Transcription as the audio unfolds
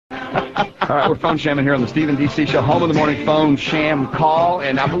All right, we're phone shamming here on the Stephen D.C. Show, home of the morning phone sham call,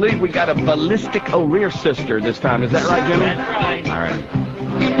 and I believe we got a ballistic O'Rear sister this time. Is that right, Jimmy? That's right. All right.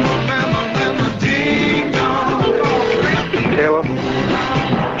 Hello.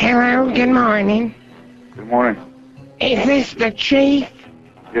 Hello, good morning. Good morning. Is this the chief?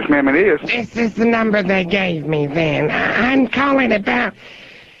 Yes, ma'am, it is. This is the number they gave me then. I'm calling about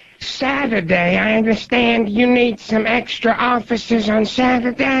Saturday. I understand you need some extra officers on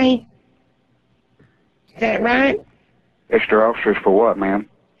Saturday. Is that right? Extra officers for what, ma'am?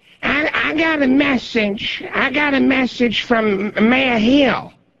 I got a message. I got a message from Mayor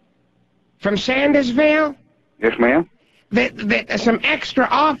Hill from Sandersville Yes, ma'am. that some extra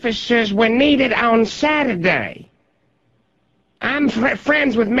officers were needed on Saturday. I'm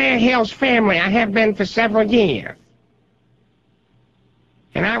friends with Mayor Hill's family. I have been for several years.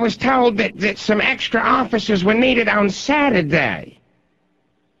 And I was told that some extra officers were needed on Saturday.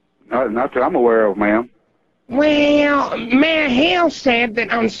 Not that I'm aware of, ma'am. Well, Mayor Hill said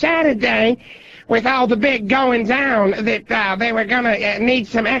that on Saturday, with all the big goings on, that they were going to need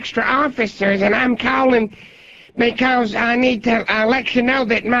some extra officers, and I'm calling because I need to let you know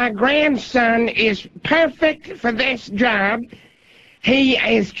that my grandson is perfect for this job. He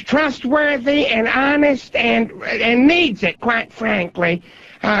is trustworthy and honest and needs it, quite frankly,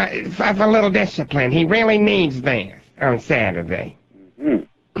 for a little discipline. He really needs this on Saturday.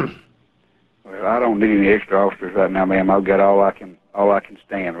 Mm-hmm. Well, I don't need any extra officers right now, ma'am. I've got all I can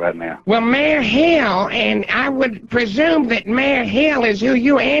stand right now. Well, Mayor Hill, and I would presume that Mayor Hill is who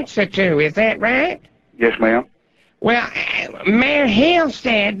you answer to, is that right? Yes, ma'am. Well, Mayor Hill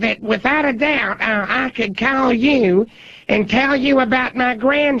said that without a doubt I could call you and tell you about my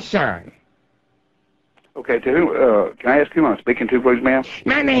grandson. Okay, to whom, can I ask who I'm speaking to, please, ma'am?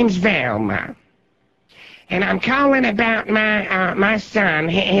 My name's Velma, and I'm calling about my son.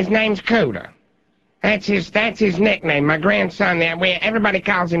 His name's Cooter. That's his nickname. My grandson. Everybody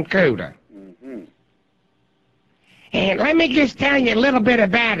calls him Cooter. Mm-hmm. And let me just tell you a little bit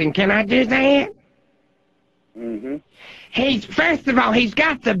about him. Can I do that? Mm-hmm. First of all, he's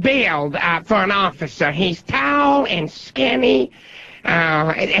got the build for an officer. He's tall and skinny.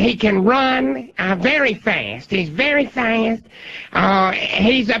 He can run very fast. He's very fast.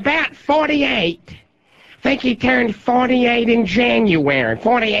 He's about 48. I think he turned 48 in January,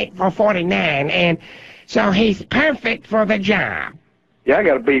 48 or 49, and so he's perfect for the job. Yeah, I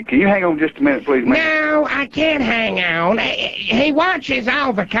got a beep. Can you hang on just a minute, please, ma'am? No, I can't hang on. He watches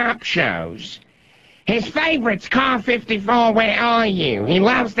all the cop shows. His favorite's Car 54, Where Are You? He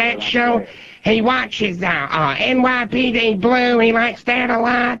loves that show. He watches NYPD Blue. He likes that a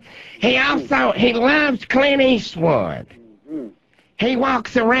lot. He loves Clint Eastwood. He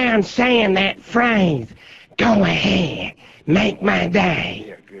walks around saying that phrase, "Go ahead, make my day."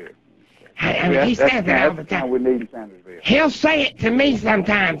 Yeah, good. I mean, he says it all the That's time. we need in Sandersville. He'll say it to me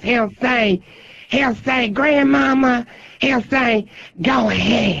sometimes. He'll say, "Grandmama," he'll say, "Go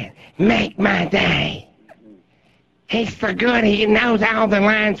ahead, make my day." He's so good, he knows all the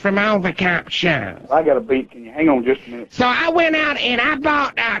lines from all the cop shows. I got a beep. Can you hang on just a minute? So I went out and I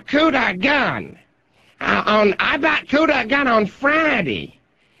bought Cooter a gun. I bought Cooter a gun on Friday.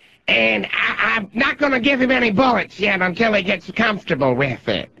 And I'm not going to give him any bullets yet until he gets comfortable with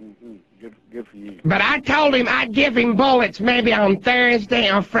it. Mm-hmm. Good for you. But I told him I'd give him bullets maybe on Thursday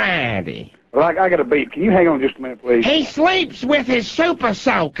or Friday. Well, I got a beep. Can you hang on just a minute, please? He sleeps with his super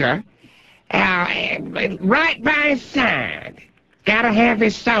soaker right by his side. Gotta have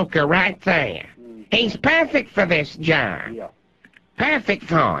his soaker right there. He's perfect for this job. Yeah. Perfect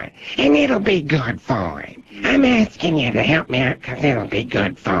for it. And it'll be good for him. I'm asking you to help me out because it'll be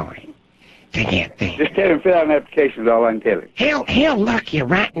good for him to get there. Just tell him fill out an application is all I can tell him. He'll look you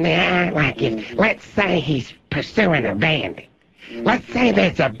right in the eye like if, let's say he's pursuing a bandit. Let's say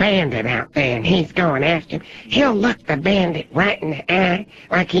there's a bandit out there and he's going after him. He'll look the bandit right in the eye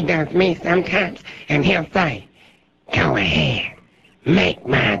like he does me sometimes, and he'll say, "Go ahead, make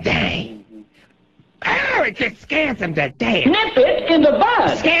my day." Oh, it just scares him to death. Nip it in the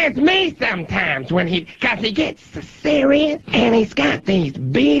bud. Scares me sometimes because he gets so serious and he's got these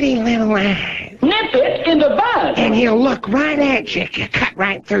beady little eyes. Nip it in the bud. And he'll look right at you, cut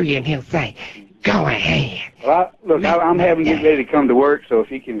right through you, and he'll say, "Go ahead." Well, I'm having to get ready to come to work, so if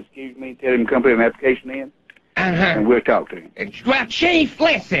he can excuse me, tell him to come put an application in, and we'll talk to him. Well, Chief,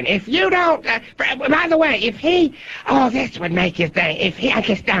 listen, if you don't, by the way, this would make his day. I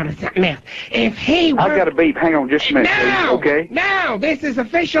just thought of something else. If he were... I've got a beep. Hang on just a minute, please, okay? No, this is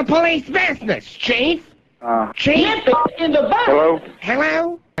official police business, Chief. Uh, Chief? Nip it in the bud. hello?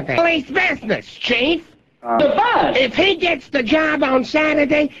 Hello? Police business, Chief. The bus. If he gets the job on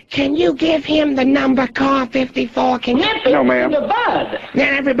Saturday, can you give him the number car 54? Can you? Nip it No, ma'am. in the bud.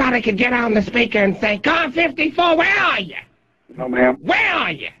 Then everybody could get on the speaker and say, car 54, where are you? No, ma'am. Where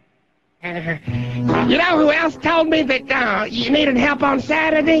are you? You know who else told me that you needed help on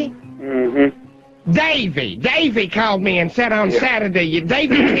Saturday? Mm-hmm. Davy. Davy called me and said on Saturday,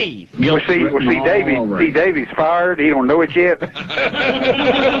 Davy Keith. Well, see, Davy's fired. He don't know it yet.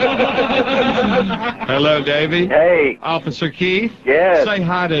 Hello, Davy. Hey. Officer Keith. Yes. Say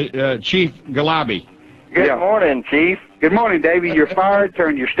hi to Chief Galabi. Good morning, Chief. Good morning, Davy. You're fired.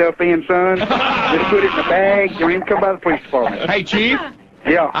 Turn your stuff in, son. Just put it in the bag. Don't even come by the police department. Hey, Chief.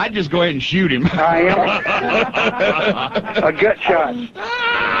 Yeah, I'd just go ahead and shoot him. I am. A gut shot.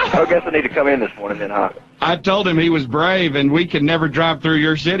 I guess I need to come in this morning then, huh? I told him he was brave, and we can never drive through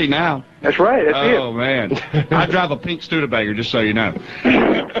your city now. That's right. That's Oh, man. I drive a pink Studebaker, just so you know.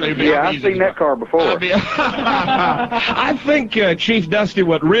 it. Yeah, I've seen that car before. I think, Chief Dusty,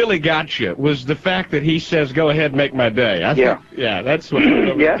 what really got you was the fact that he says, go ahead, make my day. I think, yeah, that's what...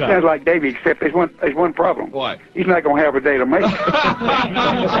 Yeah, that sounds like Davy, except there's one problem. What? He's not going to have a day to make it.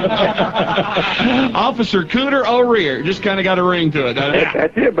 Officer Cooter O'Rear. Just kind of got a ring to it, doesn't it?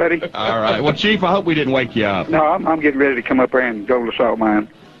 That's it, buddy. All right. Well, Chief, I hope we didn't wake you up. No, I'm getting ready to come up there and go to the salt mine.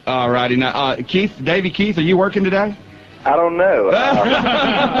 All righty. Now, Davy Keith, are you working today? I don't know.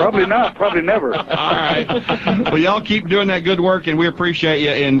 Probably not. Probably never. All right. Well, y'all keep doing that good work, and we appreciate you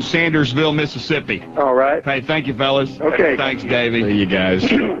in Sandersville, Mississippi. All right. Hey, thank you, fellas. Okay. Thanks, Davy. See you guys.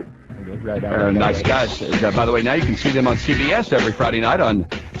 Nice guys. By the way, now you can see them on CBS every Friday night on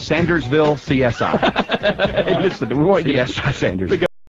Sandersville CSI. Hey, listen, we want you to CSI Sanders.